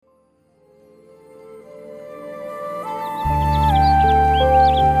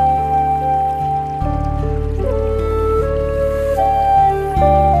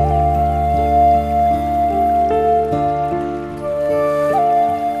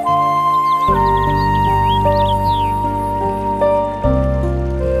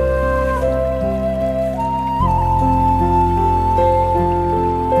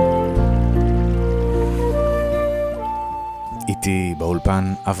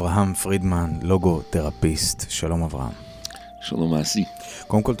אברהם פרידמן, לוגותרפיסט. שלום אברהם. שלום אסי.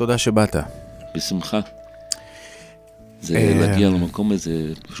 קודם כל תודה שבאת. בשמחה. זה להגיע למקום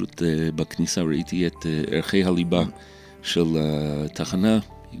הזה, פשוט בכניסה ראיתי את ערכי הליבה של התחנה,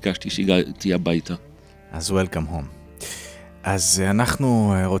 הגשתי שהגעתי הביתה. אז welcome home. אז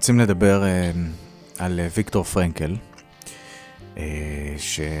אנחנו רוצים לדבר על ויקטור פרנקל,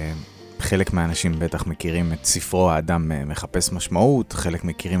 שחלק מהאנשים בטח מכירים את ספרו האדם מחפש משמעות, חלק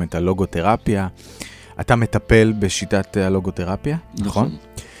מכירים את הלוגותרפיה. אתה מטפל בשיטת הלוגותרפיה, נכון?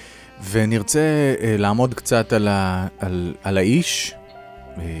 ונרצה לעמוד קצת על האיש,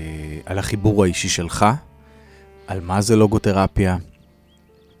 על החיבור האישי שלך, על מה זה לוגותרפיה,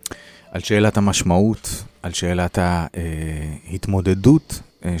 על שאלת המשמעות, על שאלת ההתמודדות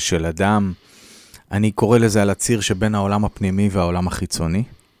של אדם. אני קורא לזה על הציר שבין העולם הפנימי והעולם החיצוני.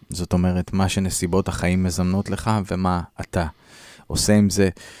 זאת אומרת, מה שנסיבות החיים מזמנות לך ומה אתה עושה עם זה.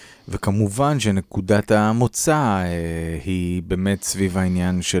 וכמובן שנקודת המוצא היא באמת סביב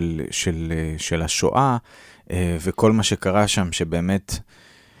העניין של השואה, וכל מה שקרה שם שבאמת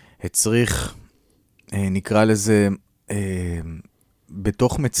הצריך, נקרא לזה,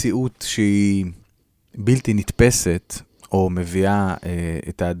 בתוך מציאות שהיא בלתי נתפסת, או מביאה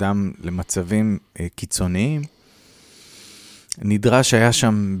את האדם למצבים קיצוניים, נדרש היה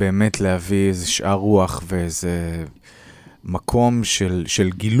שם באמת להביא איזה שאר רוח ואיזה מקום של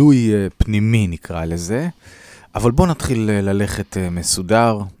גילוי פנימי נקרא לזה. אבל בוא נתחיל ללכת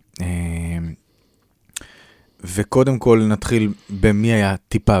מסודר, וקודם כל נתחיל במי היה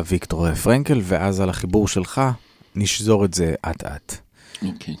טיפה ויקטור פרנקל, ואז על החיבור שלך נשזור את זה עט.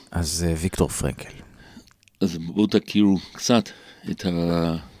 אוקיי. אז ויקטור פרנקל. אז בואו תכירו קצת את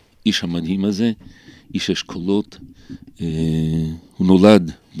האיש המדהים הזה, איש אשכולות. הוא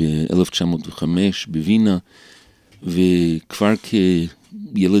נולד ב-1905 בווינה, וכבר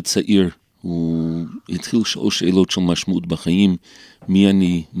כילד צעיר הוא התחיל לשאול שאלות של משמעות בחיים, מי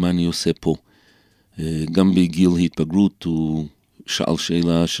אני, מה אני עושה פה. גם בגיל התבגרות הוא שאל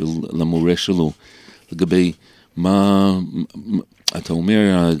שאלה למורה שלו, לגבי מה, אתה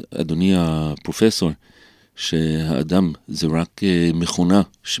אומר, אדוני הפרופסור, שהאדם זה רק מכונה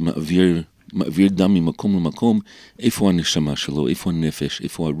שמעביר דם ממקום למקום, איפה הנשמה שלו, איפה הנפש,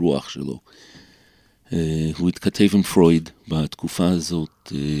 איפה הרוח שלו. הוא התכתב עם פרויד בתקופה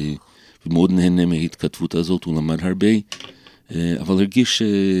הזאת, ומאוד נהנה מההתכתבות הזאת, הוא למד הרבה, אבל הרגיש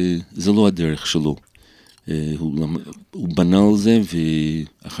שזה לא הדרך שלו. הוא בנה על זה,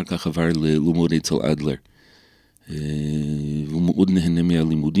 ואחר כך עבר ללמוד אצל אדלר. והוא מאוד נהנה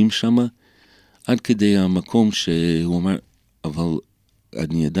מהלימודים שם, עד כדי המקום שהוא אמר, אבל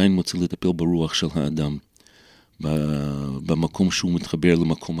אני עדיין רוצה לטפל ברוח של האדם, במקום שהוא מתחבר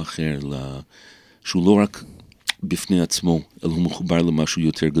למקום אחר, שהוא לא רק בפני עצמו, אלא הוא מחובר למשהו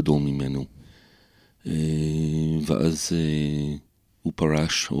יותר גדול ממנו. ואז הוא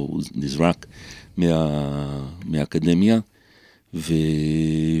פרש, או נזרק מהאקדמיה,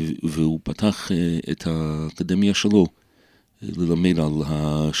 והוא פתח את האקדמיה שלו, ללמד על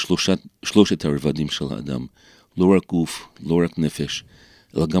שלושת הרבדים של האדם. לא רק גוף, לא רק נפש,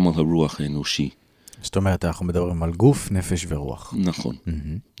 אלא גם על הרוח האנושי. זאת אומרת, אנחנו מדברים על גוף, נפש ורוח. נכון,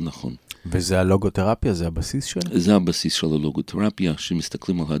 נכון. וזה הלוגותרפיה, זה הבסיס שלה? זה הבסיס של הלוגותרפיה,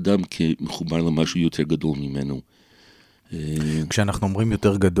 שמסתכלים על האדם כמחובר למשהו יותר גדול ממנו. כשאנחנו אומרים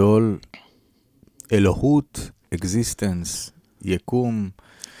יותר גדול, אלוהות, אקזיסטנס, יקום,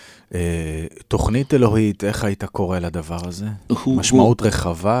 תוכנית אלוהית, איך היית קורא לדבר הזה? משמעות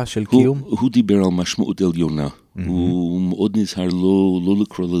רחבה של קיום? הוא דיבר על משמעות עליונה. הוא מאוד נזהר לא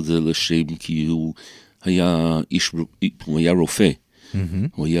לקרוא לזה לשם, כי הוא היה רופא,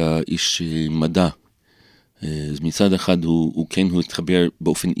 הוא היה איש מדע. אז מצד אחד הוא התחבר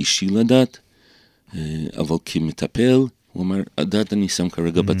באופן אישי לדת, אבל כמטפל, הוא אמר, הדת אני שם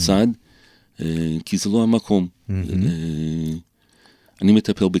כרגע בצד, כי זה לא המקום. אני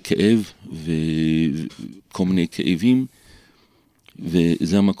מטפל בכאב וכל מיני כאבים,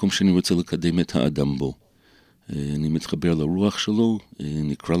 וזה המקום שאני רוצה לקדם את האדם בו. אני מתחבר לרוח שלו,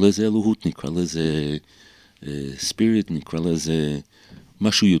 נקרא לזה אלוהות, נקרא לזה ספיריט, נקרא לזה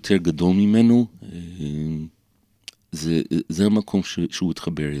משהו יותר גדול ממנו. זה המקום שהוא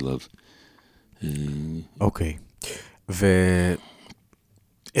התחבר אליו. אוקיי. ואיך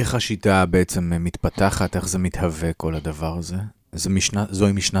השיטה בעצם מתפתחת, איך זה מתהווה כל הדבר הזה?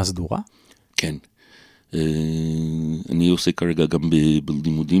 זוהי משנה סדורה? כן. אני עושה כרגע גם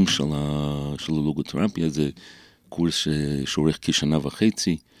בלימודים של הלוגותרפיה, זה קורס שעורך כשנה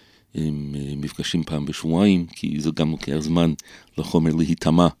וחצי, הם מפגשים פעם בשבועיים, כי זה גם לוקח זמן לחומר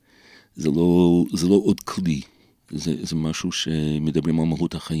להיטמע. זה לא עוד כלי, זה משהו שמדברים על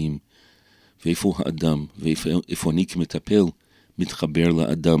מהות החיים, ואיפה האדם, ואיפה אני כמטפל מתחבר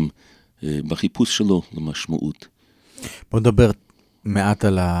לאדם בחיפוש שלו למשמעות. בוא נדבר מעט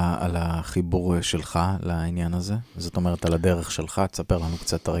על החיבור שלך לעניין הזה, זאת אומרת על הדרך שלך, תספר לנו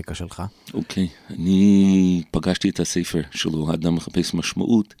קצת את הרקע שלך. אוקיי, אני פגשתי את הספר שלו, האדם מחפש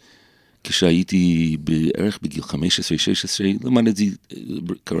משמעות, כשהייתי בערך בגיל 15-16,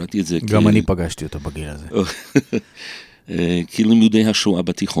 קראתי את זה. גם אני פגשתי אותו בגיל הזה. כלימודי השואה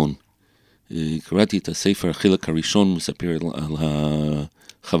בתיכון. קראתי את הספר, החלק הראשון מספר על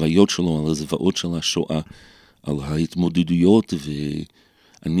החוויות שלו, על הזוועות של השואה, על ההתמודדויות,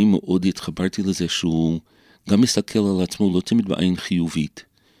 ואני מאוד התחברתי לזה שהוא גם מסתכל על עצמו, לא תמיד בעין חיובית,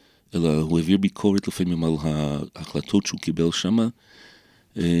 אלא הוא העביר ביקורת לפעמים על ההחלטות שהוא קיבל שמה,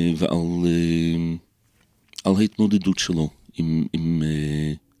 ועל ההתמודדות שלו עם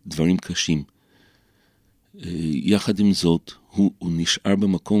דברים קשים. יחד עם זאת, הוא נשאר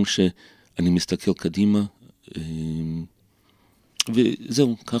במקום שאני מסתכל קדימה,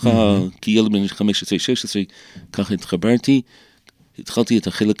 וזהו, ככה, כילד בן 15-16, ככה התחברתי. התחלתי את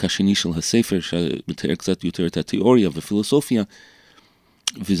החלק השני של הספר, שמתאר קצת יותר את התיאוריה ופילוסופיה,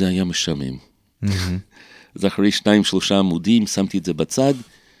 וזה היה משעמם. אז אחרי 2-3 עמודים, שמתי את זה בצד,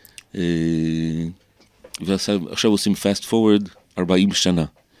 ועכשיו עושים fast forward 40 שנה.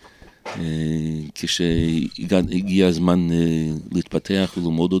 כשהגיע הזמן להתפתח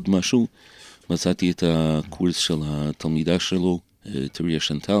וללמוד עוד משהו, מצאתי את הקורס של התלמידה שלו, תריה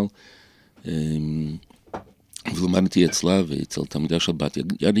שנטל, ולמדתי אצלה ואצל תלמידה של בת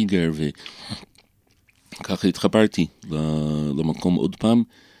ידיגר, וככה התחברתי למקום עוד פעם,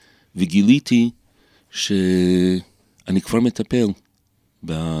 וגיליתי שאני כבר מטפל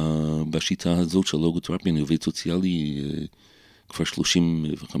בשיטה הזאת של לוגותרפיה, אני עובד סוציאלי כבר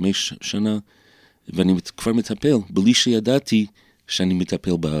 35 שנה, ואני כבר מטפל, בלי שידעתי שאני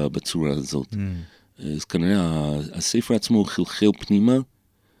מטפל בצורה הזאת. אז כנראה הספר עצמו חלחל פנימה,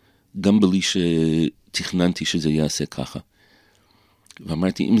 גם בלי שתכננתי שזה יעשה ככה.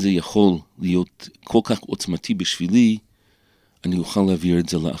 ואמרתי, אם זה יכול להיות כל כך עוצמתי בשבילי, אני אוכל להעביר את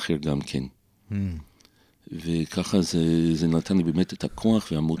זה לאחר גם כן. וככה זה נתן לי באמת את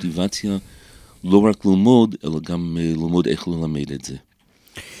הכוח והמוטיבציה, לא רק ללמוד, אלא גם ללמוד איך ללמד את זה.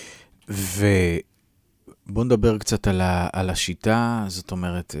 בוא נדבר קצת על השיטה, זאת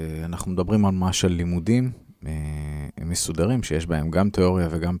אומרת, אנחנו מדברים על ממש על לימודים מסודרים, שיש בהם גם תיאוריה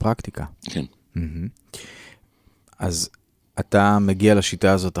וגם פרקטיקה. כן. אז אתה מגיע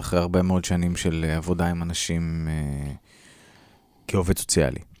לשיטה הזאת אחרי הרבה מאוד שנים של עבודה עם אנשים כעובד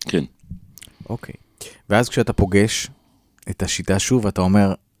סוציאלי. כן. אוקיי. ואז כשאתה פוגש את השיטה שוב, אתה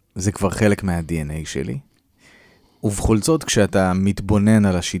אומר, זה כבר חלק מה-DNA שלי. ובכל זאת, כשאתה מתבונן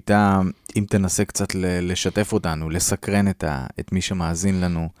על השיטה, אם תנסה קצת לשתף אותנו, לסקרן את מי שמאזין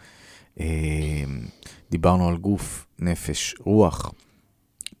לנו, דיברנו על גוף, נפש, רוח.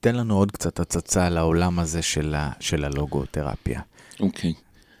 תן לנו עוד קצת הצצה על העולם הזה של הלוגותרפיה. אוקיי.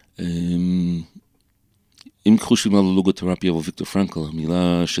 אם חושבים על הלוגותרפיה וויקטור פרנקל,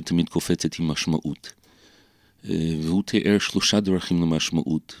 המילה שתמיד קופצת היא משמעות. והוא תיאר 3 דרכים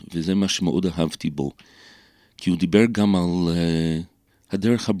למשמעות, וזה מה שמאוד אהבתי בו. כי הוא דיבר גם על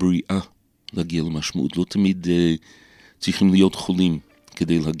הדרך הבריאה להגיע למשמעות. לא תמיד צריכים להיות חולים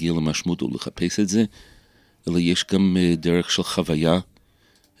כדי להגיע למשמעות או לחפש את זה, אלא יש גם דרך של חוויה.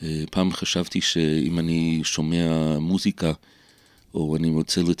 פעם חשבתי שאם אני שומע מוזיקה, או אני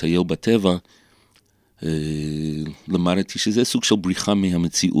רוצה לטייל בטבע, למדתי שזה סוג של בריחה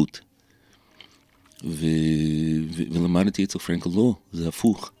מהמציאות. ולמדתי אצל פרנקל, לא, זה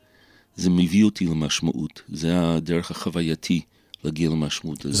הפוך. זה מביא אותי למשמעות. זה הדרך החווייתי להגיע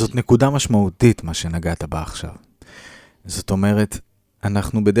למשמעות. זאת נקודה משמעותית, מה שנגעת בה עכשיו. זאת אומרת,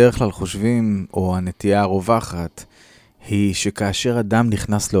 אנחנו בדרך כלל חושבים, או הנטייה הרווחת, היא שכאשר אדם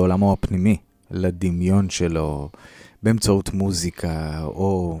נכנס לעולמו הפנימי, לדמיון שלו, באמצעות מוזיקה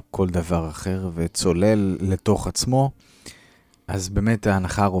או כל דבר אחר, וצולל לתוך עצמו, אז באמת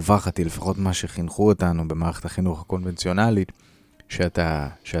ההנחה הרווחת היא לפחות מה שחינכו אותנו במערכת החינוך הקונבנציונלית,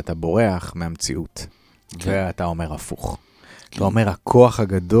 שאתה בורח מהמציאות, ואתה אומר הפוך. אתה אומר, הכוח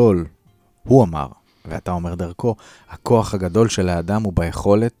הגדול, הוא אמר, ואתה אומר דרכו, הכוח הגדול של האדם הוא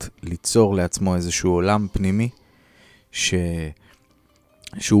ביכולת ליצור לעצמו איזשהו עולם פנימי,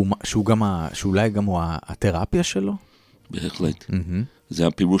 שאולי גם הוא התרפיה שלו? בהחלט. זה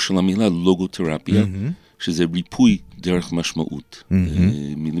הפירוש של המילה לוגותרפיה, שזה ריפוי דרך משמעות.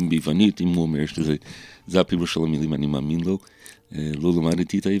 מילים ביוונית, אם הוא אומר שזה הפירוש של המילים, אני מאמין לו. לא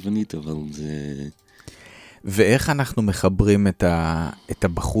למדתי את היוונית, אבל זה... ואיך אנחנו מחברים את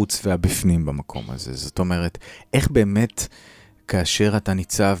הבחוץ והבפנים במקום הזה? זאת אומרת, איך באמת כאשר אתה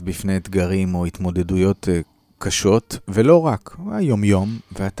ניצב בפני אתגרים או התמודדויות קשות, ולא רק, היום-יום,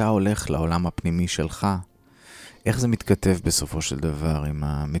 ואתה הולך לעולם הפנימי שלך, איך זה מתכתב בסופו של דבר עם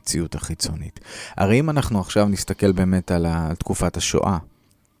המציאות החיצונית? הרי אם אנחנו עכשיו נסתכל באמת על תקופת השואה,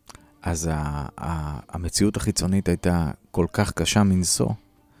 אז המציאות החיצונית הייתה כל כך קשה מנשוא,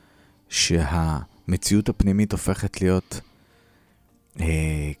 שהמציאות הפנימית הופכת להיות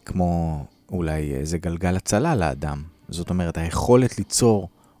כמו אולי איזה גלגל הצלה לאדם. זאת אומרת, היכולת ליצור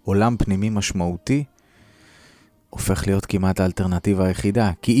עולם פנימי משמעותי, הופך להיות כמעט האלטרנטיבה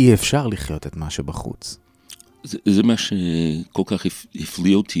היחידה, כי אי אפשר לחיות את מה שבחוץ. זה מה שכל כך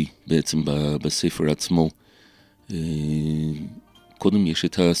הפליא אותי בעצם בספר עצמו. קודם יש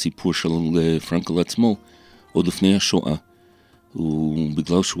את הסיפור של פרנקל עצמו, עוד לפני השואה.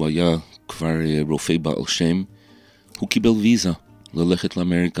 בגלל שהוא היה כבר רופא בעל שם, הוא קיבל ויזה ללכת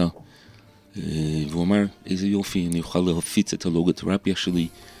לאמריקה. והוא אמר, איזה יופי, אני אוכל להפיץ את הלוגותרפיה שלי,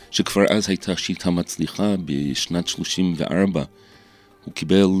 שכבר אז הייתה שיטה מצליחה בשנת 34. הוא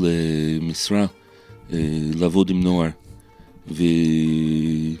קיבל משרה לעבוד עם נוער,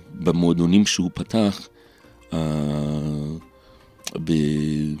 ובמועדונים שהוא פתח,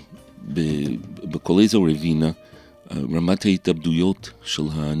 בכל אזור וינה, רמת ההתאבדויות של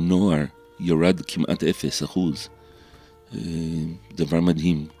הנוער ירד כמעט 0%. דבר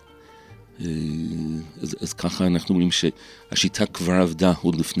מדהים. אז ככה אנחנו רואים שהשיטה כבר עבדה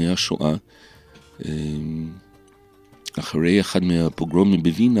עוד לפני השואה. אחרי אחד מהפוגרומים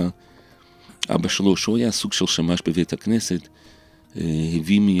בווינה, אבא שלו, שהוא היה סוג של שמש בבית הכנסת,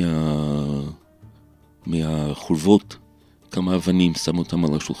 הביא מהחורבות כמה אבנים, שם אותם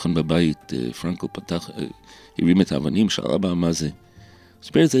על השולחן בבית. פרנקל פתח, הרים את האבנים, שאל אבא מה זה.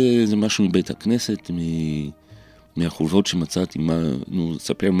 ספר, זה משהו מבית הכנסת, מהחורבות שמצאתי,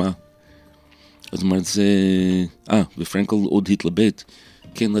 ספר מה. אז אמרת זה, ופרנקל עוד התלבט,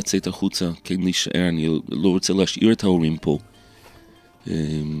 כן לצאת החוצה, כן להישאר, אני לא רוצה להשאיר את ההורים פה.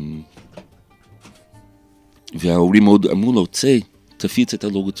 וההורים עוד אמרו לו, צא, תפיץ את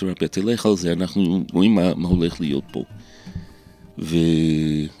הלוגותרפיה, תלך על זה, אנחנו רואים מה הולך להיות פה.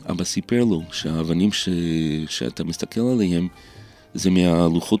 ואבא סיפר לו שהאבנים שאתה מסתכל עליהם, זה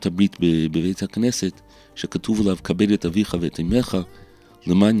מהלוחות הברית בבית הכנסת, שכתוב עליו, כבד את אביך ואת אמך,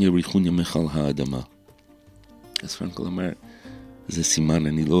 למען יאריכון ימיך על האדמה. אז פרנקל אמר, זה סימן,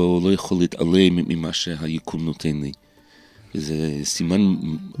 אני לא יכול להתעלם ממה שהיקום נותן לי. זה סימן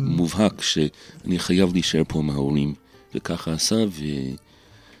מובהק שאני חייב להישאר פה עם ההורים. וככה עשה,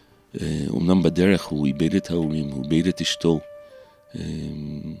 ואומנם בדרך הוא איבד את ההורים, הוא איבד את אשתו,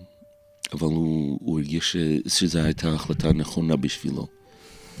 אבל הוא הרגיש שזו הייתה ההחלטה הנכונה בשבילו.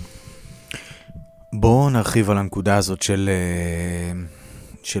 בואו נרחיב על הנקודה הזאת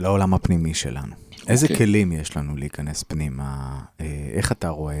של העולם הפנימי שלנו. איזה כלים יש לנו להיכנס פנימה? איך אתה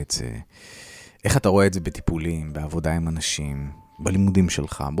רואה את זה? איך אתה רואה את זה בטיפולים, בעבודה עם אנשים, בלימודים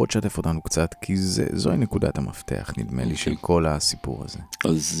שלך? בוא תשתף אותנו קצת, כי זוהי נקודת המפתח, נדמה לי, של כל הסיפור הזה.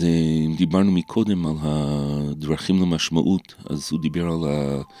 אז דיברנו מקודם על הדרכים למשמעות, אז הוא דיבר על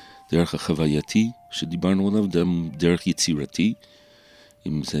הדרך החווייתי, שדיברנו עליו, דרך יצירתי,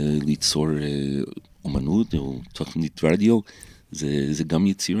 אם זה ליצור אומנות או תוכנית רדיו, זה גם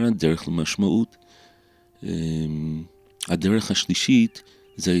יצירה, דרך למשמעות. הדרך השלישית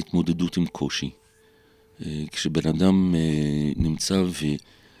זה ההתמודדות עם קושי. כשבן אדם נמצא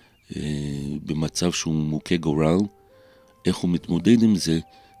במצב שהוא מוכה גורל, איך הוא מתמודד עם זה,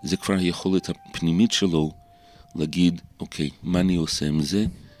 זה כבר היכולת הפנימית שלו להגיד, אוקיי, מה אני עושה עם זה?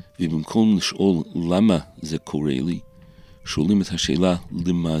 ובמקום לשאול למה זה קורה לי, שואלים את השאלה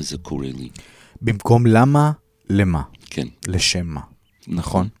למה זה קורה לי. במקום למה, למה? כן. לשם מה.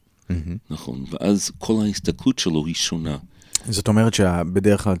 נכון? נכון, ואז כל ההסתכלות שלו היא שונה. זאת אומרת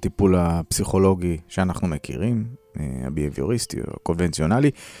שבדרך כלל טיפול הפסיכולוגי שאנחנו מכירים, הביהביוריסטי או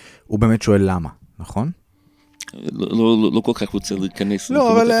הקונבנציונלי, הוא באמת שואל למה, נכון? לא כל כך רוצה להיכנס.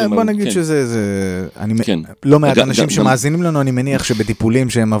 לא, אבל בוא נגיד שזה... לא מעט אנשים שמאזינים לנו, אני מניח שבטיפולים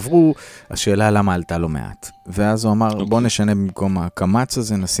שהם עברו, השאלה למה עלתה לא מעט. ואז הוא אמר, בוא נשנה במקום הקמץ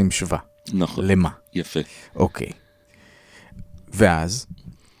הזה, נשים שווה. נכון. למה? יפה. אוקיי. ואז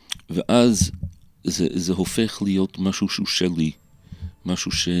זה הופך להיות משהו שהוא שלי,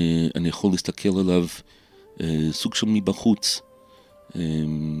 משהו שאני יכול להסתכל עליו סוג של מבחוץ.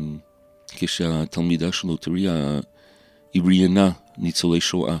 כשהתלמידה שלו, תראה, היא ראיינה ניצולי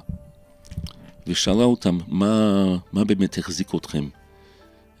שואה, ושאלה אותם, מה באמת החזיק אתכם?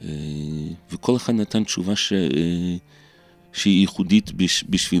 וכל אחד נתן תשובה שהיא ייחודית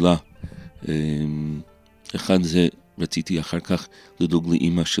בשבילה. אחד זה, רציתי אחר כך לדאוג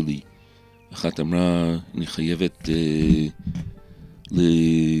לאמא שלי. אחת אמרה, אני חייבת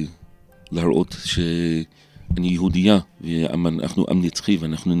להראות שאני יהודייה, ואנחנו עם נצחי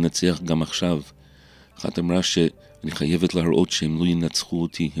ואנחנו ננצח גם עכשיו. אחת אמרה שאני חייבת להראות שהם לא ינצחו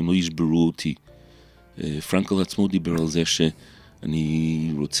אותי, הם לא ישברו אותי. פרנקל עצמו דיבר על זה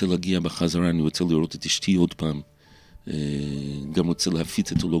שאני רוצה להגיע בחזרה, אני רוצה לראות את אשתי עוד פעם. גם רוצה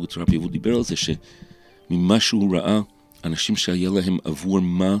להפיץ את הלוגותרפיה, והוא דיבר על זה שממה שהוא ראה, אנשים שהיה להם עבור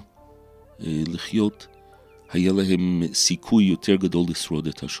מה לחיות, היה להם סיכוי יותר גדול לשרוד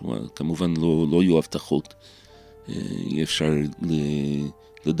את השואה. כמובן לא היו הבטחות, אי אפשר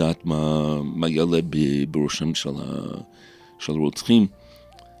לדעת מה יעלה בראשם של רוצחים,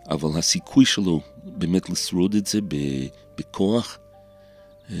 אבל הסיכוי שלו באמת לשרוד את זה בכוח,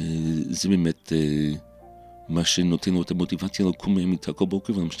 זה באמת מה שנותן לו את המוטיבציה לקום מהמיטה כל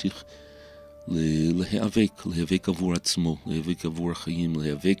בוקר ולהמשיך להיאבק עבור עצמו, להיאבק עבור החיים,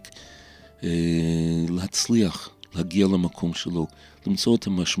 להיאבק, להצליח, להגיע למקום שלו, למצוא את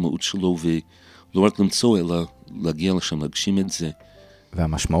המשמעות שלו, ולא רק למצוא, אלא להגיע לשם, להגשים את זה.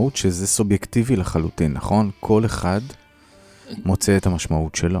 והמשמעות שזה סובייקטיבי לחלוטין, נכון? כל אחד מוצא את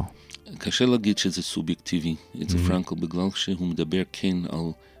המשמעות שלו. קשה להגיד שזה סובייקטיבי אצל פרנקל, בגלל שהוא מדבר כן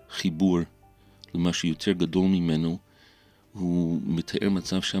על חיבור למשהו יותר גדול ממנו. הוא מתאר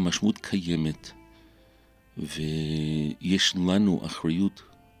מצב שהמשמעות קיימת, ויש לנו אחריות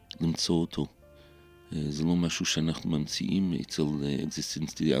למצוא אותו. זה לא משהו שאנחנו ממציאים. אצל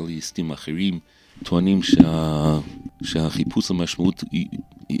אקזיסטנציאליסטים אחרים טוענים שהחיפוש המשמעות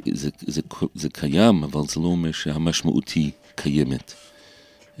זה קיים, אבל זה לא אומר שהמשמעות היא קיימת.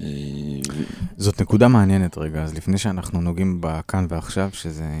 זאת נקודה מעניינת רגע, אז לפני שאנחנו נוגעים בכאן ועכשיו,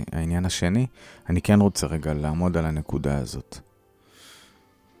 שזה העניין השני, אני כן רוצה רגע לעמוד על הנקודה הזאת.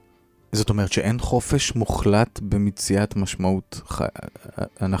 זאת אומרת שאין חופש מוחלט במציאת משמעות,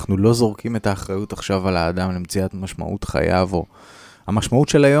 אנחנו לא זורקים את האחריות עכשיו על האדם למציאת משמעות חייו, או המשמעות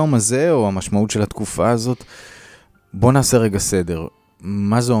של היום הזה, או המשמעות של התקופה הזאת. בוא נעשה רגע סדר.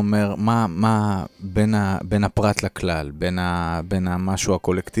 מה זה אומר, מה בין הפרט לכלל, בין המשהו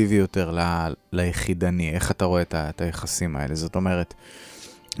הקולקטיבי יותר ליחידני, איך אתה רואה את היחסים האלה? זאת אומרת,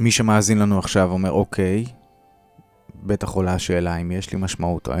 מי שמאזין לנו עכשיו אומר, אוקיי, בטח עולה השאלה, האם יש לי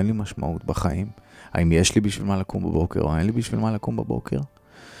משמעות או אין לי משמעות בחיים? האם יש לי בשביל מה לקום בבוקר או אין לי בשביל מה לקום בבוקר?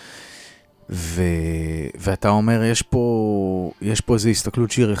 ואתה אומר, יש פה איזו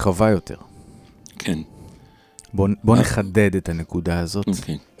הסתכלות שהיא רחבה יותר. כן. בוא נחדד את הנקודה הזאת.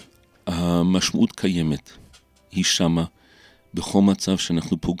 אוקיי. המשמעות קיימת. היא שמה. בכל מצב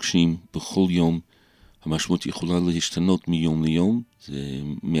שאנחנו פוגשים, בכל יום, המשמעות יכולה להשתנות מיום ליום.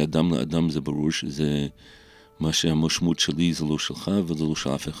 מאדם לאדם זה ברור שזה מה שהמשמעות שלי זה לא שלך, וזה לא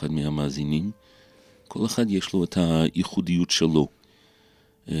של אף אחד מהמאזינים. כל אחד יש לו את הייחודיות שלו.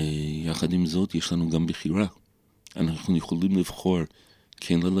 יחד עם זאת, יש לנו גם בחירה. אנחנו יכולים לבחור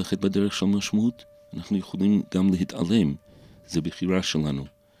כן ללכת בדרך של משמעות, אנחנו יכולים גם להתעלם. זה בחירה שלנו.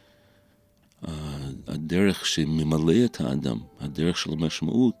 הדרך שממלא את האדם, הדרך של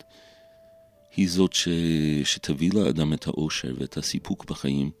המשמעות, היא זאת שתביא לאדם את האושר ואת הסיפוק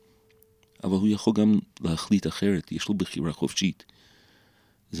בחיים, אבל הוא יכול גם להחליט אחרת, יש לו בחירה חופשית.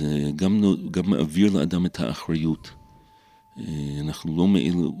 זה גם מעביר לאדם את האחריות.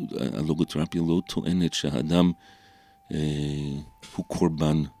 הלוגותרפיה לא טוענת שהאדם הוא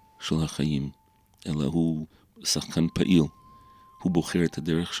קורבן של החיים, אלא הוא שחקן פעיל. הוא בוחר את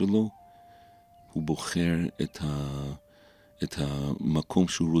הדרך שלו, הוא בוחר את המקום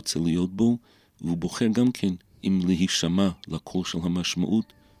שהוא רוצה להיות בו, והוא בוחר גם כן אם להישמע לקול של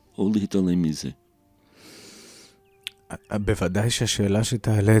המשמעות, או להתעלם מזה. בוודאי שהשאלה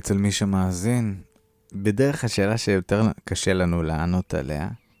שתעלה אצל מי שמאזין, בדרך השאלה שיותר קשה לנו לענות עליה,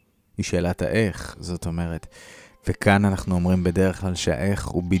 היא שאלת האיך, זאת אומרת, וכאן אנחנו אומרים בדרך כלל שהאיך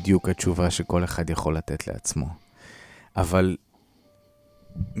הוא בדיוק התשובה שכל אחד יכול לתת לעצמו. אבל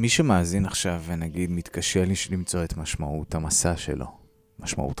מי שמאזין עכשיו ונגיד מתקשה למצוא את משמעות המסע שלו,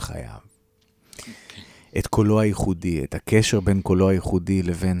 משמעות חייו, את קולו הייחודי, את הקשר בין קולו הייחודי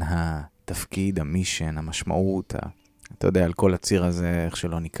לבין התפקיד, המישן, המשמעות, אתה יודע, על כל הציר הזה, איך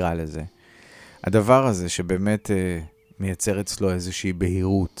שלא נקרא לזה. הדבר הזה שבאמת מייצר אצלו איזושהי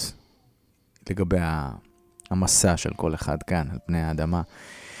בהירות לגבי המסע של כל אחד כאן, על פני האדמה.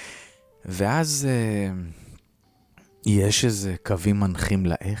 ואז יש איזה קווים מנחים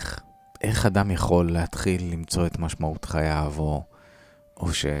לאיך, איך אדם יכול להתחיל למצוא את משמעות חייו, או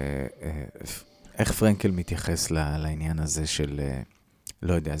איך פרנקל מתייחס לעניין הזה של,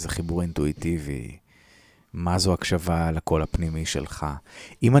 לא יודע, זה חיבור אינטואיטיבי, מה זו הקשבה לקול הפנימי שלך?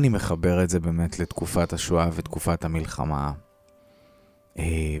 אם אני מחבר את זה באמת לתקופת השואה ותקופת המלחמה,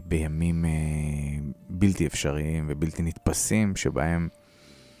 בימים בלתי אפשריים ובלתי נתפסים, שבהם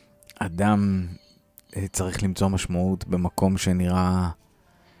אדם צריך למצוא משמעות במקום שנראה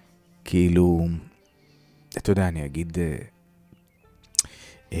כאילו, אתה יודע, אני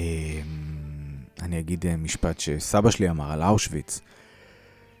אגיד משפט שסבא שלי אמר על אושוויץ.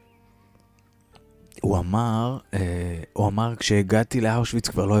 הוא אמר, כשהגעתי לאושוויץ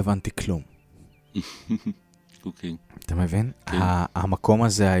כבר לא הבנתי כלום. אוקיי. אתה מבין? המקום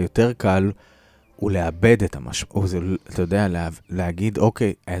הזה היותר קל הוא לאבד את המשמעות. אתה יודע, להגיד,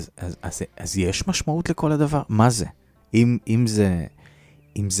 אוקיי, אז יש משמעות לכל הדבר? מה זה?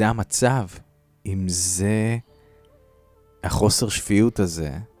 אם זה המצב, אם זה החוסר שפיות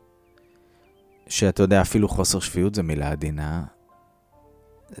הזה, שאתה יודע, אפילו חוסר שפיות זה מילה עדינה,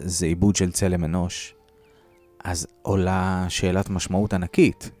 זה עיבוד של צלם אנוש, אז עולה שאלת משמעות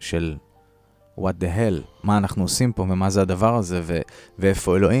ענקית של what the hell, מה אנחנו עושים פה ומה זה הדבר הזה,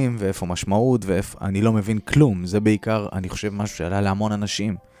 ואיפה אלוהים ואיפה משמעות, אני לא מבין כלום. זה בעיקר, אני חושב, משהו שעלה להמון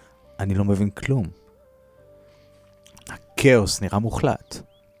אנשים. אני לא מבין כלום. הכאוס נראה מוחלט.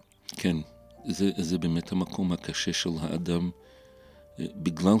 כן, זה באמת המקום הקשה של האדם,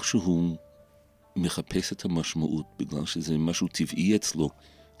 בגלל שהוא מחפש את המשמעות, בגלל שזה משהו טבעי אצלו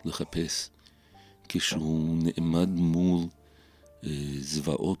לחפש, כשהוא נעמד מול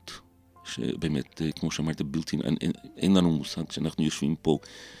זוועות, שבאמת, כמו שאמרת, אין לנו מושג שאנחנו יושבים פה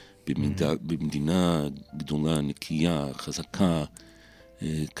במדינה גדולה, נקייה, חזקה,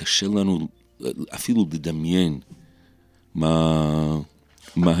 קשה לנו אפילו לדמיין מה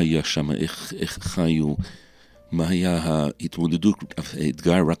היה שם, איך חיו, מה היה ההתמודדות,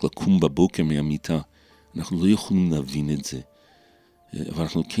 האתגר רק לקום בבוקר מהמיטה. אנחנו לא יכולים להבין את זה, אבל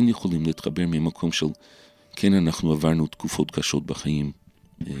אנחנו כן יכולים להתחבר ממקום של, כן, אנחנו עברנו תקופות קשות בחיים,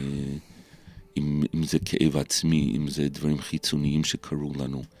 אם זה כאב עצמי, אם זה דברים חיצוניים שקרו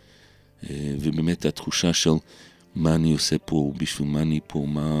לנו, ובאמת התחושה של מה אני עושה פה, בשביל מה אני פה,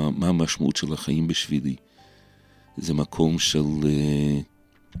 מה המשמעות של החיים בשבילי. זה מקום של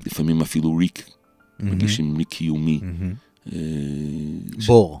לפעמים אפילו ריק, מרגישים ריק קיומי.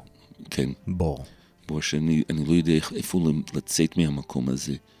 בור. כן. בור. בור שאני לא יודע איפה לצאת מהמקום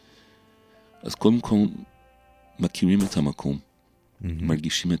הזה. אז קודם כל מכירים את המקום,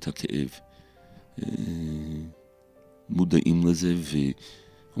 מרגישים את הכאב, מודעים לזה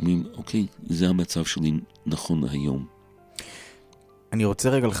ואומרים, אוקיי, זה המצב שלי נכון היום. אני רוצה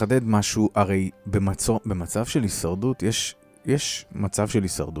רגע לחדד משהו, הרי במצב של הישרדות, יש מצב של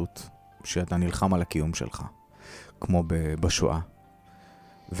הישרדות, שאתה נלחם על הקיום שלך, כמו בשואה.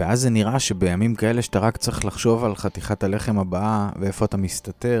 ואז זה נראה שבימים כאלה שאתה רק צריך לחשוב על חתיכת הלחם הבאה, ואיפה אתה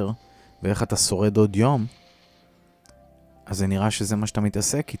מסתתר, ואיך אתה שורד עוד יום, אז זה נראה שזה מה שאתה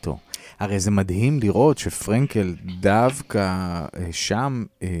מתעסק איתו. הרי זה מדהים לראות שפרנקל דווקא שם,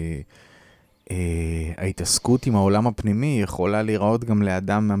 ההתעסקות עם העולם הפנימי יכולה להיראות גם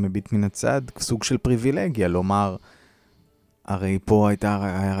לאדם המביט מן הצד, סוג של פריבילגיה, לומר, הרי פה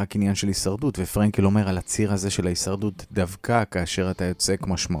היה רק עניין של הישרדות, ופרנקל אומר על הציר הזה של ההישרדות, דווקא כאשר אתה יוצק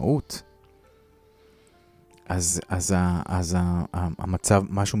משמעות, אז המצב,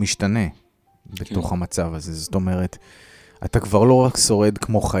 משהו משתנה בתוך המצב הזה. זאת אומרת, אתה כבר לא רק שורד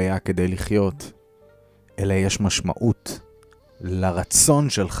כמו חיה כדי לחיות, אלא יש משמעות לרצון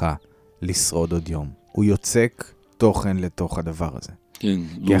שלך לשרוד עוד יום. הוא יוצק תוכן לתוך הדבר הזה. כן.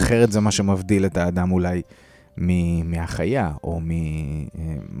 כי אחרת זה מה שמבדיל את האדם אולי מהחיה, או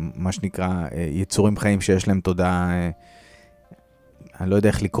מה שנקרא יצורים חיים שיש להם תודעה, אני לא יודע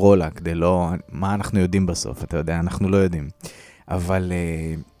איך לקרוא לה, כדי לא, מה אנחנו יודעים בסוף, אתה יודע, אנחנו לא יודעים. אבל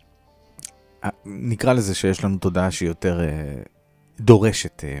נקרא לזה שיש לנו תודעה שהיא יותר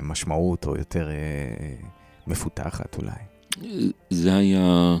דורשת משמעות, או יותר מפותחת אולי. זה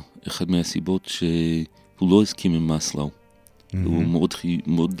היה אחד מהסיבות שהוא לא הסכים עם מסלו. הוא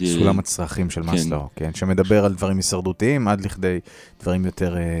מאוד סולם הצרכים של מסלו, כן, שמדבר על דברים הישרדותיים עד לכדי דברים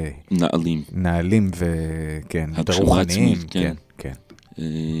יותר נעלים וכן, יותר רוחניים, כן, כן.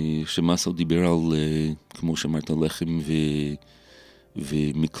 שמסלו דיבר על, כמו שאמרת, לחם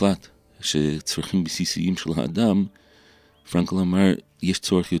ומקלט, שצרכים בסיסיים של האדם. פרנקל אמר, יש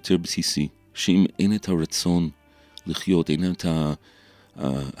צורך יותר בסיסי, שאם אין את הרצון לחיות, אין את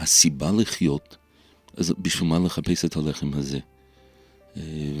הסיבה לחיות, אז בשביל מה לחפש את הלחם הזה?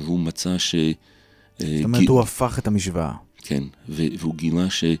 והוא מצא זאת אומרת, הוא הפך את המשוואה. כן, והוא גילה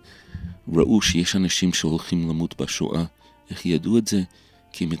שראו שיש אנשים שהולכים למות בשואה. איך ידעו את זה?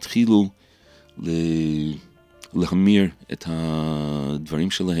 כי הם התחילו להמיר את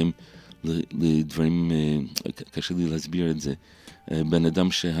הדברים שלהם לדברים, קשה לי להסביר את זה. בן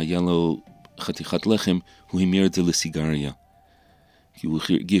אדם שהיה לו חתיכת לחם, הוא המיר את זה לסיגריה. כי הוא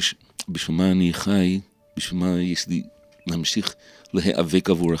הרגיש, בשביל מה אני חי, בשביל מה יש לי להמשיך להיאבק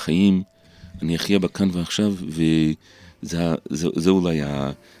עבור החיים, אני אחיה בכאן ועכשיו, וזה אולי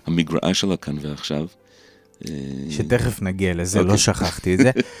המגרעה של הכאן ועכשיו. שתכף נגיע לזה, לא שכחתי את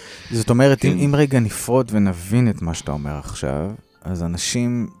זה. זאת אומרת, אם רגע נפרוד ונבין את מה שאתה אומר עכשיו, אז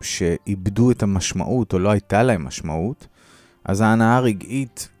אנשים שאיבדו את המשמעות, או לא הייתה להם משמעות, אז ההנאה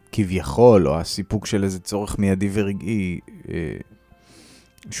הרגעית כביכול, או הסיפוק של איזה צורך מיידי ורגעי,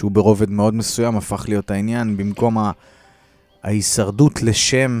 שהוא ברובד מאוד מסוים, הפך להיות העניין, במקום ההישרדות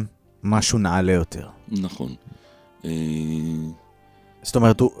לשם משהו נעלה יותר. נכון. זאת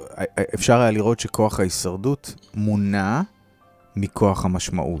אומרת, אפשר היה לראות שכוח ההישרדות מונע מכוח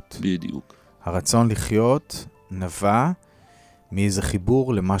המשמעות. בדיוק. הרצון לחיות נבע מאיזה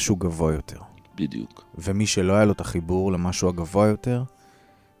חיבור למשהו גבוה יותר. בדיוק. ומי שלא היה לו את החיבור למשהו הגבוה יותר,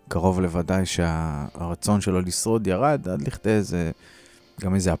 קרוב לוודאי שהרצון שלו לשרוד ירד עד לכדי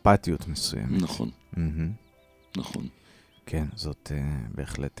גם איזה אפתיות מסוימת. נכון. נכון. כן, זאת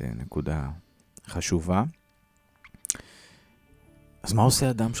בהחלט נקודה חשובה. אז מה עושה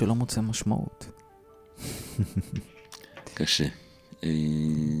אדם שלא מוצא משמעות? קשה.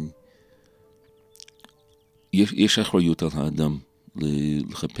 יש אחריות על האדם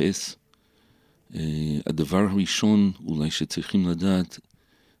לחפש. הדבר הראשון אולי שצריכים לדעת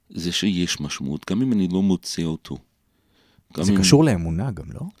זה שיש משמעות, גם אם אני לא מוצא אותו. זה קשור לאמונה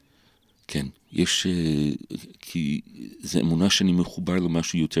גם, לא? כן, יש, כי זה אמונה שאני מחובר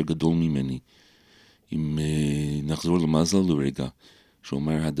למשהו יותר גדול ממני. אם נחזור למזל לרגע,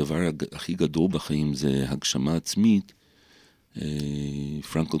 שאומר הדבר הכי גדול בחיים זה הגשמה עצמית,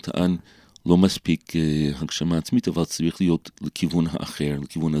 פרנקל טען, לא מספיק הגשמה עצמית, אבל צריך להיות לכיוון האחר,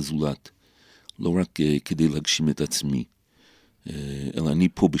 לכיוון הזולת. לא רק כדי להגשים את עצמי, אלא אני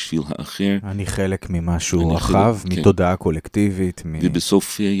פה בשביל האחר. אני חלק ממשהו רחב, מתודעה קולקטיבית.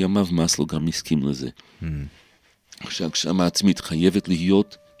 ובסוף ימיו מאסלו גם הסכים לזה. שהגשמה עצמית חייבת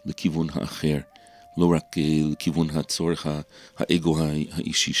להיות לכיוון האחר, לא רק לכיוון הצורך האגו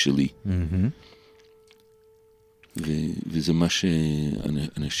האישי שלי. וזה מה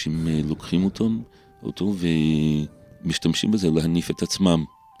שאנשים לוקחים אותו ומשתמשים בזה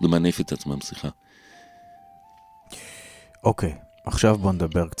למנף את עצמם, סליחה. אוקיי, עכשיו בוא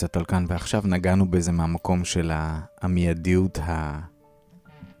נדבר קצת על כאן ועכשיו. נגענו בזה מהמקום של המיידיות,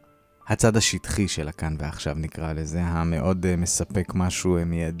 הצד השטחי של הכאן ועכשיו נקרא לזה, המאוד מספק משהו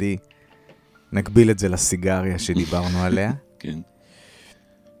מיידי. נקביל את זה לסיגריה שדיברנו עליה. כן.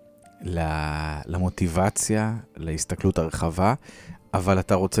 למוטיבציה, להסתכלות הרחבה, אבל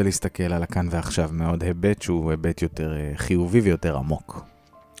אתה רוצה להסתכל על הכאן ועכשיו מאוד היבט שהוא היבט יותר חיובי ויותר עמוק.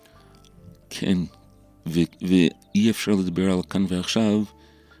 כן, ואי אפשר לדבר על הכאן ועכשיו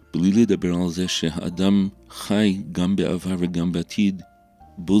בלי לדבר על זה שהאדם חי גם בעבר וגם בעתיד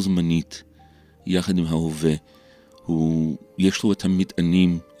בו זמנית, יחד עם ההווה. יש לו את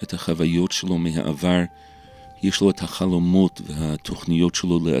המטענים, את החוויות שלו מהעבר, יש לו את החלומות והתוכניות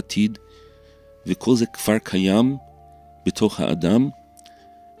שלו לעתיד, וכל זה כבר קיים בתוך האדם,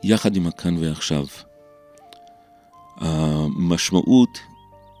 יחד עם הכאן ועכשיו. המשמעות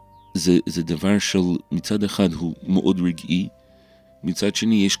זה דבר של מצד אחד הוא מאוד רגעי, מצד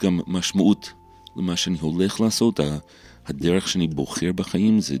שני יש גם משמעות למה שאני הולך לעשות, הדרך שאני בוחר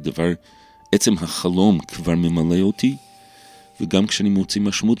בחיים זה דבר, עצם החלום כבר ממלא אותי, וגם כשאני מוצא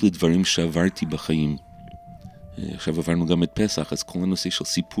משמעות לדברים שעברתי בחיים. עכשיו עברנו גם את פסח, אז כל הנושא של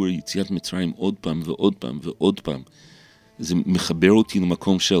סיפור יציאת מצרים עוד פעם ועוד פעם ועוד פעם, זה מחבר אותי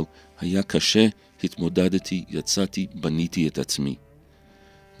למקום של היה קשה, התמודדתי, יצאתי, בניתי את עצמי.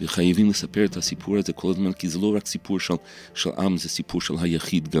 וחייבים לספר את הסיפור הזה כל הזמן, כי זה לא רק סיפור של עם, זה סיפור של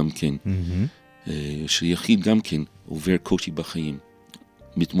היחיד גם כן. שיחיד גם כן עובר קושי בחיים,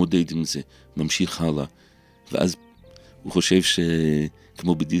 מתמודד עם זה, ממשיך הלאה, ואז הוא חושב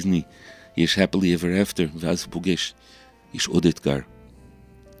שכמו בדיזני, יש happily ever after, ואז הוא פוגש, יש עוד אתגר,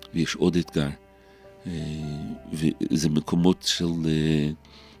 ויש עוד אתגר, וזה מקומות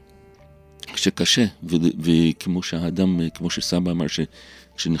שקשה, וכמו שהאדם, כמו שסבא אמר,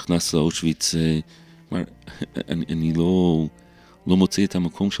 כשנכנס לאושוויץ, אני לא מוצא את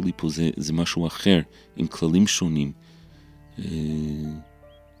המקום שלי פה, זה משהו אחר, עם כללים שונים.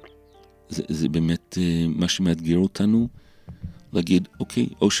 זה באמת מה שמאתגר אותנו, להגיד, אוקיי,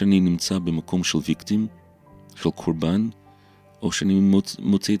 או שאני נמצא במקום של ויקטים, של קורבן, או שאני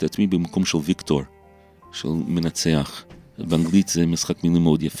מוצא את עצמי במקום של ויקטור, של מנצח. באנגלית זה משחק מילים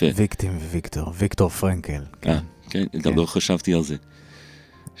מאוד יפה. ויקטים וויקטור, ויקטור פרנקל. כן, גם לא חשבתי על זה.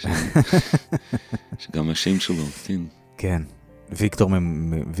 שגם השם שלו, כן. כן.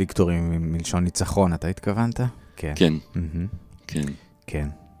 ויקטור מלשון ניצחון, אתה התכוונת? כן. כן. כן.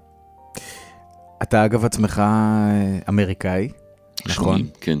 אתה אגב עצמך אמריקאי, נכון? שומעים,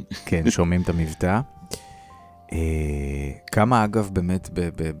 כן. כן, שומעים את המבטא. כמה אגב באמת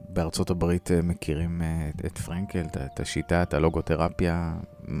בארצות הברית מכירים את פרנקל, את השיטה, את הלוגותרפיה?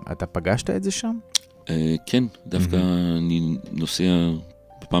 אתה פגשת את זה שם? כן, דווקא אני נוסע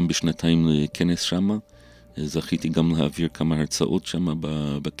פעם בשנתיים לכנס שם. זכיתי גם להעביר כמה הרצאות שם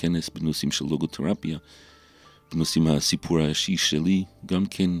בכנס בנושאים של לוגותרפיה, בנושאים הסיפור האישי שלי גם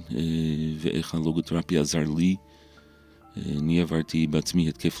כן, ואיך הלוגותרפיה עזר לי. אני עברתי בעצמי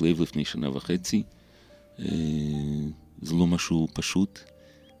התקף לב לפני 1.5 שנה. זה לא משהו פשוט.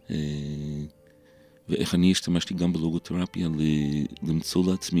 ואיך אני השתמשתי גם בלוגותרפיה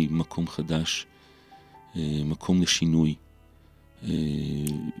למצוא לעצמי מקום חדש, מקום לשינוי.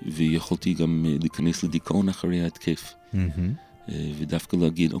 ויכולתי גם להיכנס לדיכאון אחרי ההתקף. ודווקא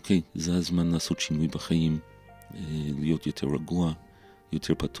להגיד, אוקיי, זה הזמן לעשות שינוי בחיים, להיות יותר רגוע,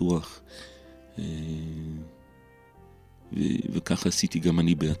 יותר פתוח. וככה עשיתי גם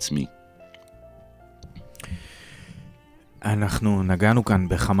אני בעצמי. אנחנו נגענו כאן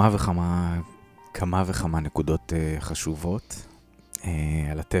כמה וכמה נקודות חשובות,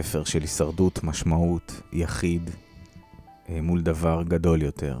 על התפר של הישרדות, משמעות, יחיד, מול דבר גדול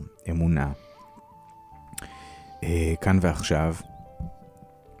יותר, אמונה. כאן ועכשיו,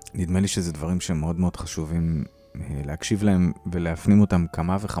 נדמה לי שזה דברים שמאוד מאוד חשובים להקשיב להם ולהפנים אותם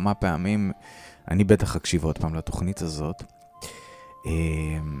כמה וכמה פעמים. אני בטח אקשיב עוד פעם לתוכנית הזאת,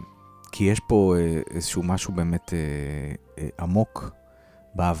 כי יש פה איזשהו משהו באמת עמוק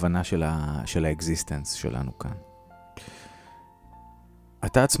בהבנה של האקזיסטנס שלנו כאן.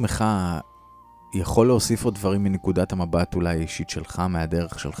 אתה עצמך יכול להוסיף עוד דברים מנקודת המבט אולי אישית שלך,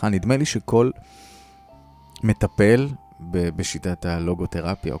 מהדרך שלך. נדמה לי שכל מטפל בשיטת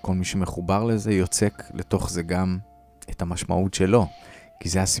הלוגותרפיה, או כל מי שמחובר לזה, יוצק לתוך זה גם את המשמעות שלו, כי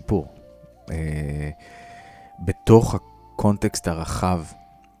זה הסיפור. בתוך הקונטקסט הרחב.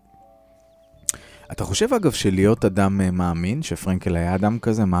 אתה חושב אגב שלהיות אדם מאמין, שפרנקל היה אדם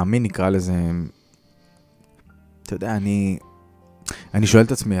כזה, מאמין נקרא לזה, אתה יודע, אני שואל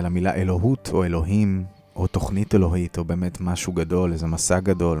את עצמי על המילה אלוהות או אלוהים, או תוכנית אלוהית, או באמת משהו גדול, איזה מסע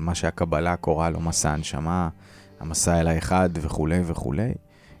גדול, מה שהקבלה קוראה לו מסע הנשמה, המסע אל האחד וכו' וכו'.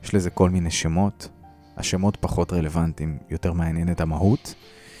 יש לזה כל מיני שמות, השמות פחות רלוונטיים, יותר מעניין את המהות.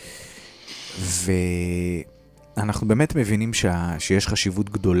 ואנחנו באמת מבינים שיש חשיבות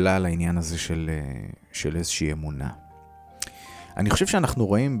גדולה לעניין הזה של איזושהי אמונה. אני חושב שאנחנו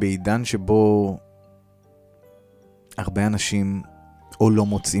רואים בעידן שבו הרבה אנשים או לא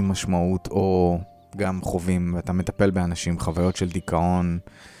מוצאים משמעות, או גם חווים, ואתה מטפל באנשים, חוויות של דיכאון,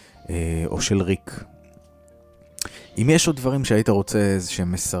 או של ריק. אם יש עוד דברים שהיית רוצה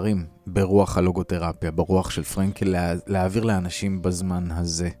איזשהם מסרים ברוח הלוגותרפיה, ברוח של פרנקל, להעביר לאנשים בזמן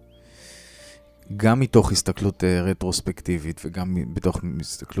הזה, גם מתוך הסתכלות רטרוספקטיבית, וגם בתוך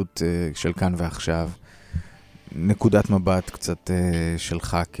הסתכלות של כאן ועכשיו, נקודת מבט קצת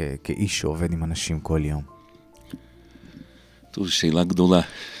שלך כאיש שעובד עם אנשים כל יום. טוב, שאלה גדולה.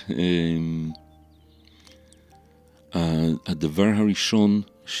 הדבר הראשון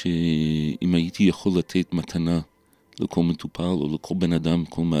שאם הייתי יכול לתת מתנה לכל מטופל או לכל בן אדם,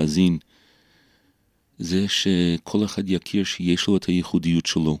 כל מאזין, זה שכל אחד יכיר שיש לו את הייחודיות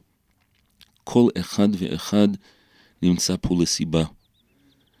שלו. כל אחד ואחד נמצא פה לסיבה.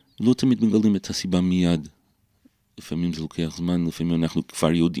 לא תמיד מגלים את הסיבה מיד. לפעמים זה לוקח זמן, לפעמים אנחנו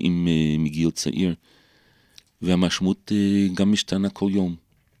כבר יודעים מגיל צעיר. והמשמעות גם משתנה כל יום.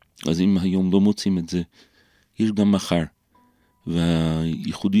 אז אם היום לא מוצאים את זה, יש גם מחר.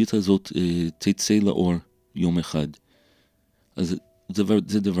 והייחודיות הזאת תצא לאור יום אחד. אז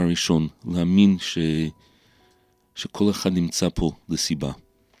זה דבר ראשון, להאמין שכל אחד נמצא פה לסיבה.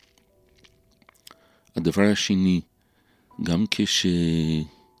 הדבר השני, גם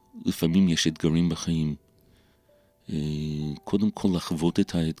כשלפעמים יש אתגרים בחיים, קודם כל לחוות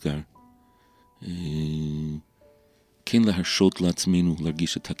את האתגר. כן להרשות לעצמנו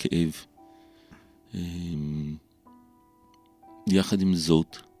להרגיש את הכאב. יחד עם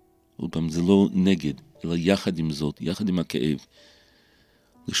זאת, עוד פעם, זה לא נגד, אלא יחד עם זאת, יחד עם הכאב,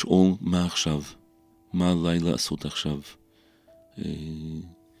 לשאול מה עכשיו, מה עליי לעשות עכשיו.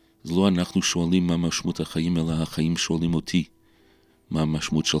 זה לא אנחנו שואלים מה משמעות החיים, אלא החיים שואלים אותי, מה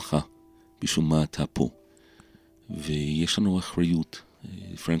המשמעות שלך, בשביל מה אתה פה. ויש לנו אחריות.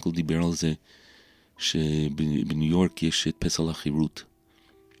 פרנקל דיבר על זה, שבניו יורק יש את פסל החירות.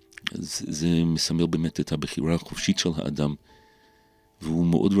 אז זה מסמל באמת את הבחירה החופשית של האדם. והוא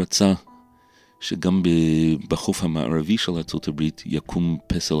מאוד רצה שגם בחוף המערבי של ארצות הברית יקום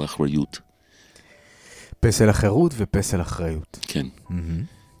פסל אחריות. פסל החירות ופסל אחריות. כן.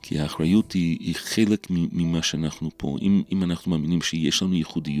 כי האחריות היא חלק ממה שאנחנו פה. אם אנחנו מאמינים שיש לנו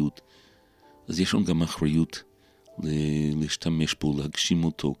ייחודיות, אז יש לנו גם אחריות להשתמש בו, להגשים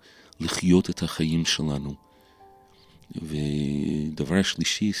אותו, לחיות את החיים שלנו. ודבר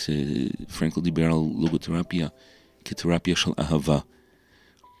השלישי, פרנקל דיבר על לוגותרפיה כתרפיה של אהבה.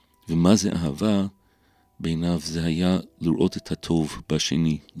 ומה זה אהבה? בעיניו זה היה לראות את הטוב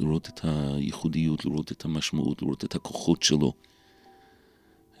בשני, לראות את הייחודיות, לראות את המשמעות, לראות את הכוחות שלו.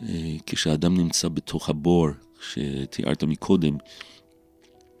 כשאדם נמצא בתוך הבור שתיארת מקודם,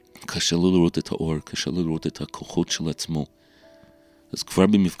 קשה לו לראות את האור, קשה לו לראות את הכוחות של עצמו. אז כבר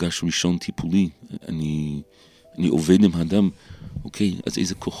במפגש ראשון טיפולי, אני עובד עם האדם, אוקיי, אז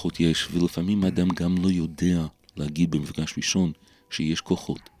איזה כוחות יש? ולפעמים האדם גם לא יודע להגיד במפגש ראשון שיש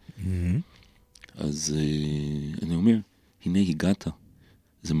כוחות. אז אני אומר, הנה הגעת.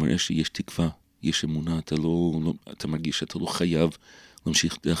 זה מראה שיש תקווה, יש אמונה, אתה מרגיש שאתה לא חייב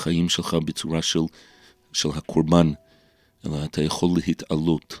להמשיך את החיים שלך בצורה של הקורבן, אלא אתה יכול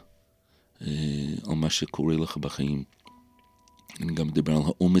להתעלות על מה שקורה לך בחיים. אני גם מדבר על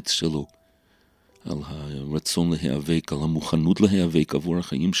האומץ שלו, על הרצון להיאבק, על המוכנות להיאבק עבור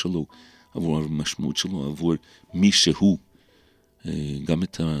החיים שלו, עבור המשמעות שלו, עבור מי שהוא. גם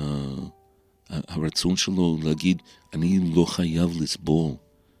את הרצון שלו להגיד, אני לא חייב לסבול.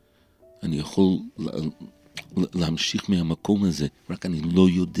 אני יכול להמשיך מהמקום הזה, רק אני לא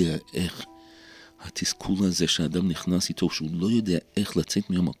יודע איך. התסכול הזה שהאדם נכנס איתו, שהוא לא יודע איך לצאת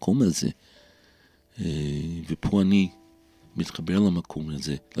מהמקום הזה. ופה אני מתחבר למקום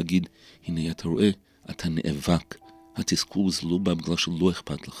הזה, להגיד, הנה אתה רואה, אתה נאבק. התסכול זה לא בא בגלל שלא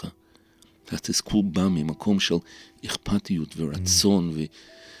אכפת לך. התסכול בא ממקום של אכפתיות ורצון,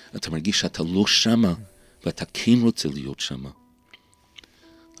 ואתה מרגיש שאתה לא שמה, ואתה כן רוצה להיות שמה.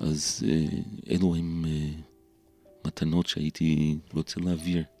 אז אלו הם מתנות שהייתי רוצה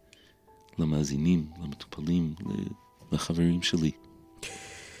להעביר למאזינים, למטופלים, לחברים שלי.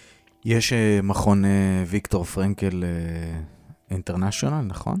 יש מכון ויקטור פרנקל אינטרנשיונל,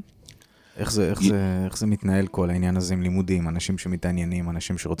 נכון? איך זה מתנהל כל העניין הזה עם לימודים, אנשים שמתעניינים,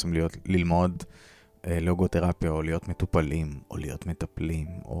 אנשים שרוצים ללמוד לוגותרפיה, או להיות מטופלים, או להיות מטפלים,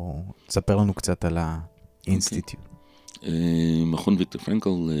 או תספר לנו קצת על האינסטיטוט. מכון ויקטור פרנקל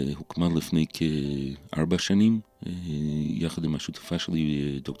הוקמה לפני כ4 שנים, יחד עם השותפה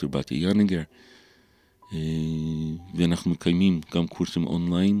שלי, דוקטור ורבדיה ינגר, ואנחנו מקיימים גם קורסים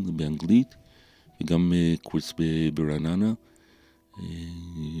אונליין באנגלית, וגם קורס ברעננה,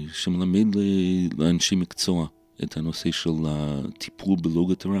 שמלמד לאנשי מקצוע את הנושא של הטיפול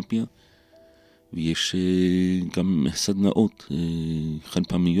בלוגותרפיה, ויש גם סדנאות חד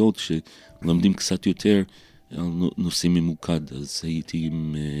פעמיות שלמדים קצת יותר על נושאים ממוקד. אז הייתי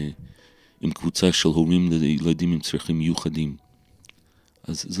עם קבוצה של הורים לילדים עם צרכים מיוחדים.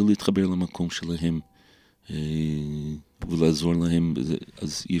 אז זה להתחבר למקום שלהם ולעזור להם.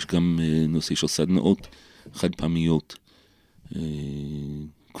 אז יש גם נושא של סדנאות חד פעמיות.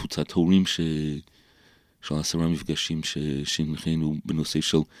 קבוצת הורים של 10 מפגשים שהנחנו בנושא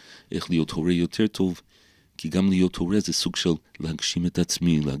של איך להיות הורה יותר טוב, כי גם להיות הורה זה סוג של להגשים את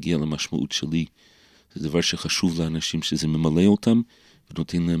עצמי, להגיע למשמעות שלי. זה דבר שחשוב לאנשים שזה ממלא אותם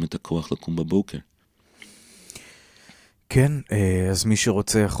ונותן להם את הכוח לקום בבוקר. כן, אז מי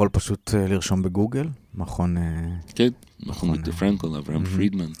שרוצה יכול פשוט לרשום בגוגל, מכון... כן, מכון ויקטור פרנקל, אברהם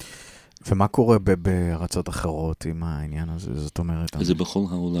פרידמן. ומה קורה בארצות אחרות עם העניין הזה? זאת אומרת... זה בכל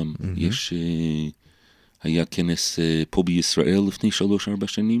העולם. יש... היה כנס פה בישראל לפני 3-4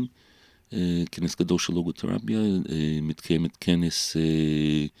 שנים, כנס גדול של לוגותרפיה, מתקיימת כנס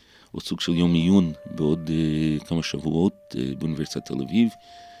או סוג של יום עיון בעוד כמה שבועות באוניברסיטת תל אביב.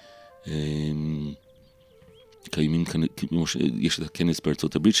 קיימים, יש את הכנס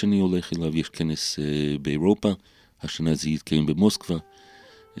בארצות הברית שאני הולך אליו, יש כנס באירופה, השנה זה יתקיים במוסקבה,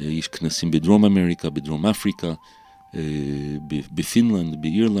 יש כנסים בדרום אמריקה, בדרום אפריקה, בפינלנד,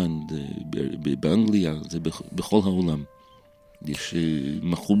 באירלנד, באנגליה, זה בכל העולם. יש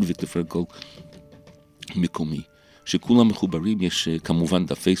מכון ויקטור פרנקל מקומי, שכולם מחוברים. יש כמובן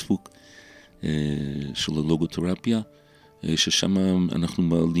את הפייסבוק של הלוגותרפיה, ששם אנחנו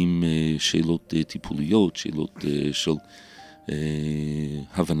מעלים שאלות טיפוליות, שאלות של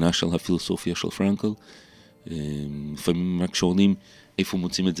הבנה של הפילוסופיה של פרנקל. לפעמים רק שואלים איפה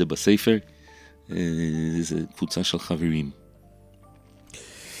מוצאים את זה בספר. זו קבוצה של חברים.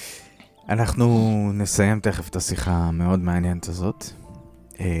 אנחנו נסיים תכף את השיחה המאוד מעניינת הזאת.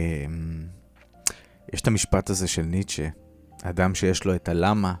 יש את המשפט הזה של ניטשה, אדם שיש לו את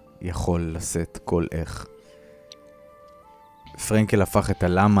הלמה יכול לשאת כל איך. פרנקל הפך את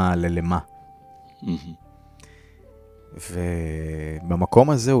הלמה ללמה. ובמקום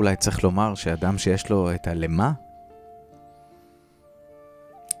הזה אולי צריך לומר שאדם שיש לו את הלמה,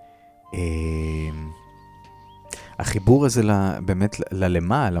 החיבור הזה באמת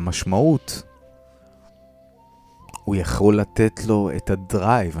ללמה, למשמעות, הוא יכול לתת לו את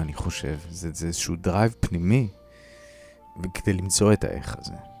הדרייב, אני חושב. זה איזשהו דרייב פנימי, כדי למצוא את האיך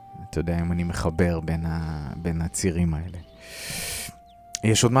הזה. אתה יודע, אם אני מחבר בין הצירים האלה.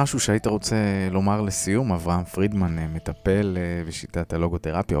 יש עוד משהו שהיית רוצה לומר לסיום? אברהם פרידמן, מטפל בשיטת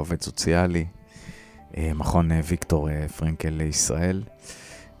הלוגותרפיה, עובד סוציאלי, מכון ויקטור פרנקל לישראל.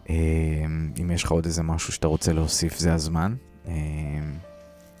 אם יש לך עוד איזה משהו שאתה רוצה להוסיף, זה הזמן.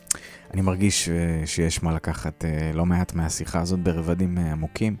 אני מרגיש שיש מה לקחת לא מעט מהשיחה הזאת ברבדים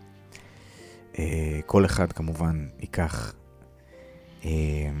עמוקים. כל אחד כמובן ייקח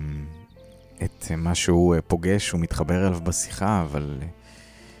את מה שהוא פוגש, הוא מתחבר אליו בשיחה, אבל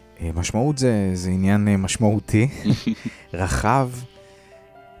משמעות זה עניין משמעותי, רחב,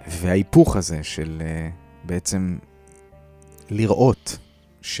 וההיפוך הזה של בעצם לראות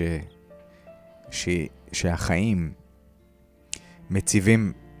שהחיים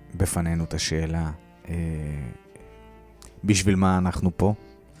מציבים בפנינו את השאלה בשביל מה אנחנו פה,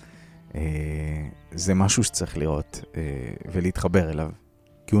 זה משהו שצריך לראות ולהתחבר אליו,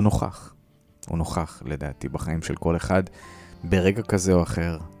 כי הוא נוכח. הוא נוכח, לדעתי, בחיים של כל אחד, ברגע כזה או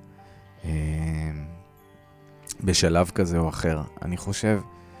אחר, בשלב כזה או אחר. אני חושב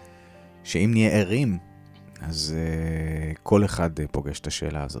שאם נהיה ערים, אז כל אחד פוגש את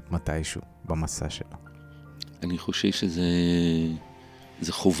השאלה הזאת, מתישהו, במסע שלו. אני חושב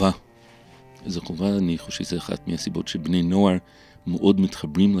שזה חובה. זו חובה, אני חושב שזה אחת מהסיבות שבני נוער מאוד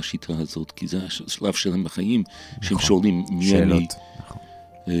מתחברים לשיטה הזאת, כי זה השלב שלהם בחיים, נכון. שהם שואלים מי שאלות. אני. נכון.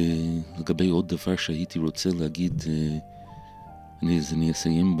 לגבי עוד דבר שהייתי רוצה להגיד, אני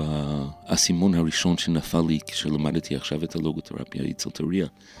אסיים באסימון הראשון שנפל לי כשלמדתי עכשיו את הלוגותרפיה, איצוטריה.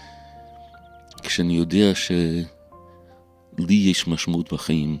 כשאני יודע שלי יש משמעות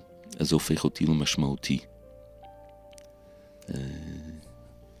בחיים, אז זה הופך אותי למשמעותי.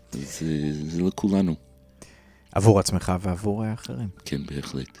 זה לכולנו. עבור עצמך ועבור האחרים. כן,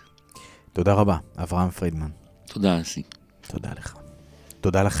 בהחלט. תודה רבה, אברהם פרידמן. תודה, אסי. תודה לך.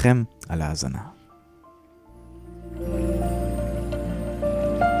 תודה לכם על ההאזנה.